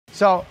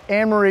So,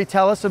 Anne-Marie,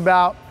 tell us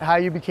about how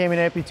you became an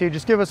amputee.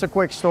 Just give us a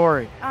quick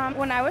story.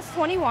 When I was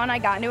 21, I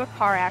got into a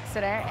car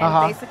accident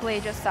and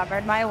basically just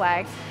severed my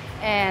leg.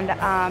 And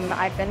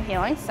I've been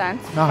healing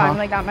since.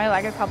 Finally got my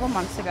leg a couple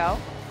months ago.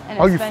 And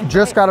oh, you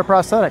just got a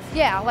prosthetic?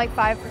 Yeah, like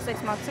 5 or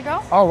 6 months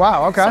ago. Oh,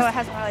 wow, okay. So it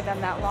hasn't really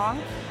been that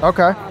long.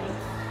 Okay.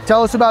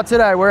 Tell us about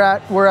today. We're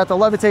at the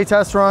Levitate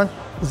test run.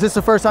 Is this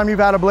the first time you've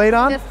had a blade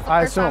on? This is the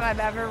first time I've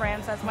ever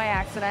ran since my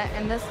accident,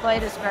 and this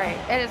blade is great.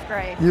 It is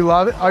great. You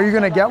love it? Are you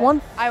going to get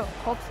one? I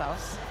hope so.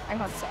 I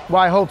hope so.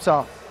 Well, I hope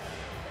so.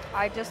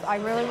 I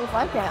really would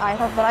like it. I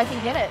hope that I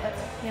can get it,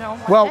 you know,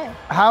 well, one day.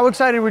 How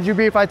excited would you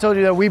be if I told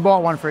you that we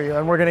bought one for you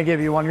and we're going to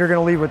give you one? You're going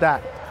to leave with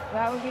that.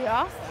 That would be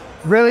awesome.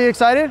 Really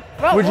excited?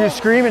 Would you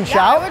scream and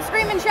shout? I would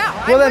scream and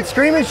shout. Well, then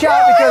scream and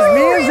shout because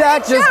me and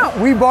Zach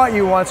we bought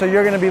you one, so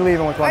you're going to be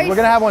leaving with one. We're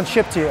going to have one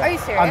shipped to you. Are you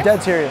serious? I'm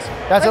dead serious.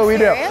 That's what we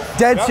do.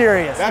 Dead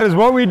serious. That is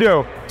what we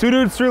do. 2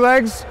 dudes, 3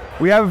 legs.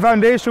 We have a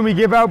foundation. We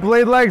give out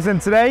blade legs,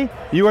 and today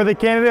you are the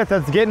candidate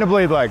that's getting a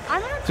blade leg.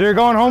 So you're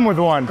going home with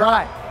one.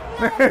 Right.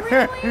 No,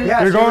 really?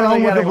 Yes, you're going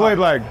home with a blade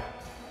leg.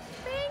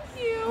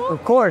 Thank you.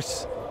 Of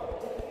course.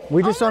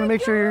 We just want to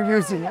make sure you're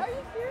using it.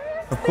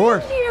 Of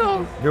course. Thank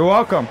you. You're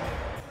welcome.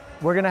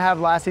 We're going to have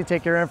Lassie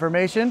take your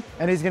information,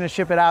 and he's going to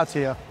ship it out to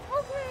you.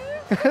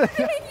 Okay. Thank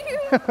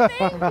you.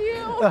 Thank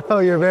you. Oh,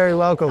 you're very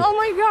welcome. Oh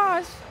my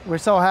gosh. We're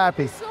so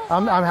happy.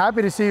 I'm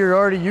happy to see you're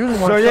already using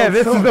one. So yeah,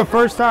 this is the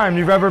first time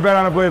you've ever been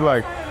on a blade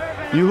leg.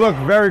 You look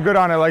very good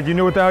on it, like you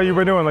knew what the hell you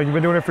were doing, like you've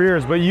been doing it for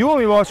years. But you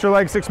only lost your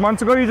leg 6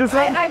 months ago, you just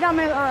said? I got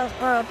my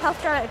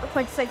health card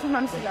like 6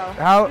 months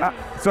ago.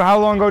 So how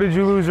long ago did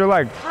you lose your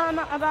leg?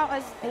 About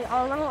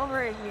a little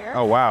over a year.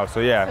 Oh wow, so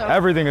yeah,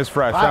 everything is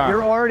fresh. Wow, huh?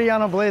 you're already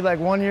on a blade like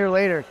 1 year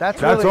later.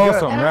 That's really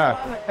awesome, good.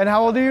 yeah. And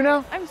how old are you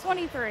now? I'm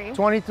 23.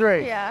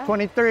 23. Yeah.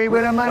 23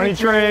 with a money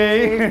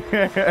tree.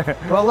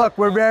 Well, look,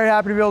 we're very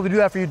happy to be able to do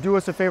that for you. Do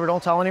us a favor,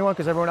 don't tell anyone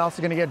because everyone else is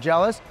going to get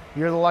jealous.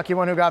 You're the lucky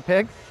one who got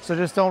picked, so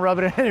just don't rub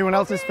it in anyone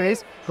else's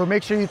face. But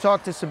make sure you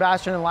talk to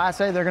Sebastian and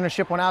Lassie. They're going to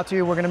ship one out to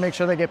you. We're going to make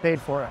sure they get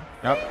paid for it.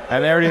 Yep,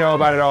 and they already know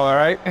about it all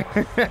right?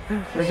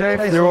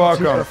 You're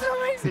welcome. It's so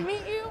nice to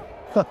meet you.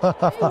 Thank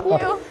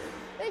you.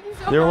 Thank you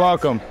so much. You're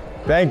welcome.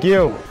 Thank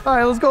you. All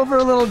right, let's go for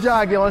a little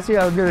jog. You want to see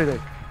how good it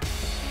is?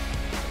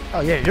 Oh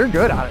yeah, you're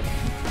good on it.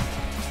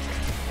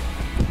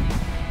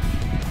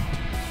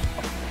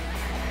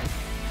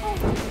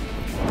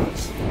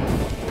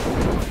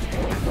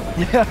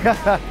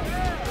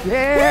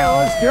 Yeah,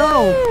 let's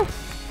go.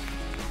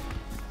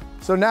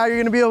 So now you're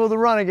gonna be able to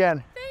run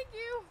again. Thank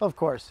you. Of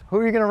course. Who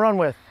are you gonna run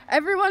with?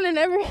 Everyone and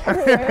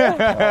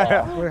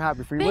everywhere. We're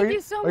happy for you. Thank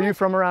you so much. Are you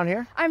from around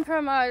here? I'm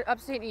from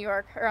upstate New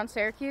York, around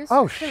Syracuse.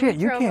 Oh shit,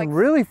 you came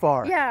really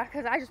far. Yeah,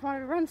 because I just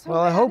wanted to run so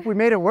Well, bad. I hope we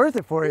made it worth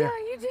it for you.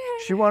 Yeah, you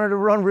did. She wanted to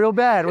run real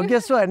bad. Well,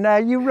 guess what? Now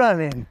you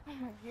running. Oh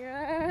my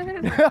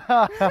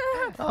God.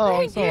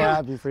 Oh, I'm so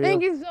happy for you.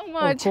 Thank you so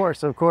much. Of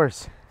course, of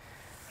course.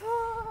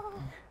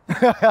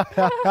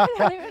 I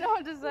don't even know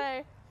what to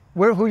say.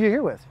 Who are you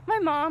here with? My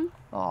mom.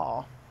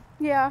 Oh,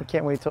 Yeah. I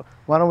can't wait till.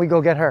 Why don't we go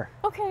get her?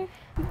 Okay.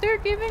 They're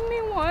giving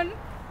me one.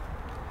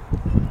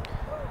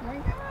 Oh my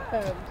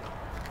God.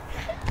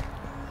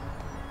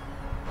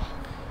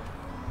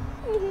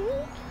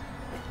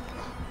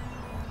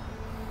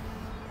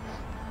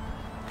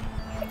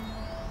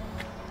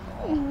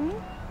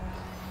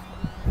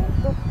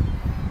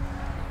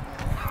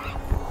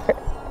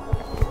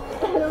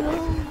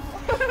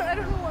 I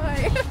don't know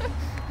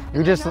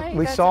why.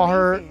 We saw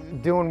her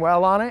doing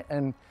well on it,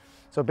 and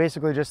so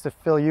basically just to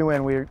fill you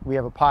in, we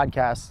have a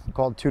podcast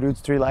called 2 Dudes,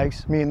 3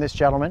 Legs, me and this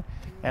gentleman,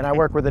 and I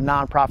work with a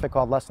nonprofit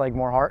called Less Leg,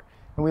 More Heart,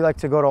 and we like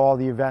to go to all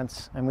the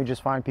events, and we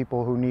just find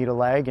people who need a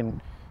leg, and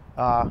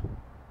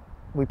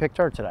we picked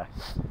her today.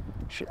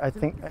 I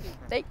think,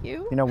 Thank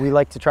you. you know, we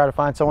like to try to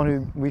find someone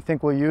who we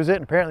think will use it,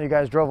 and apparently you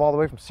guys drove all the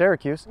way from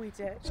Syracuse. We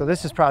did. So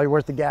this is probably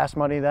worth the gas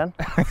money then.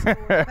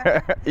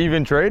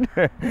 Even trade?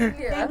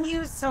 Thank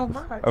you so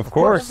much. Of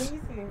course.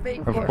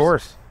 Of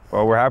course.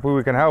 Well, we're happy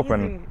we can help,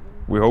 and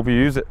we hope you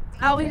use it.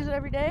 I'll use it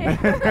every day.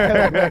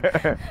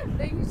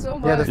 Thank you so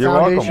much. Yeah, the You're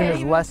foundation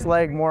welcome. is Less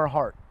Leg, More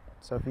Heart.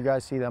 So if you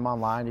guys see them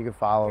online, you can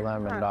follow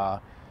them,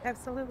 and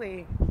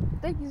Absolutely.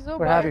 Thank you so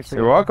we're much. happy for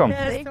You're you. welcome.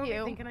 Thank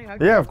you.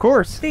 Yeah, of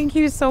course. Thank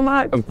you so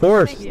much. Of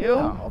course. Thank you.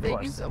 Of Thank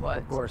course. you so much.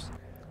 Of course.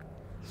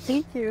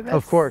 Thank you.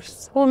 Of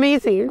course. So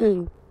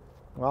amazing.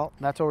 Well,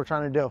 that's what we're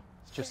trying to do.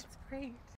 It's just That's great.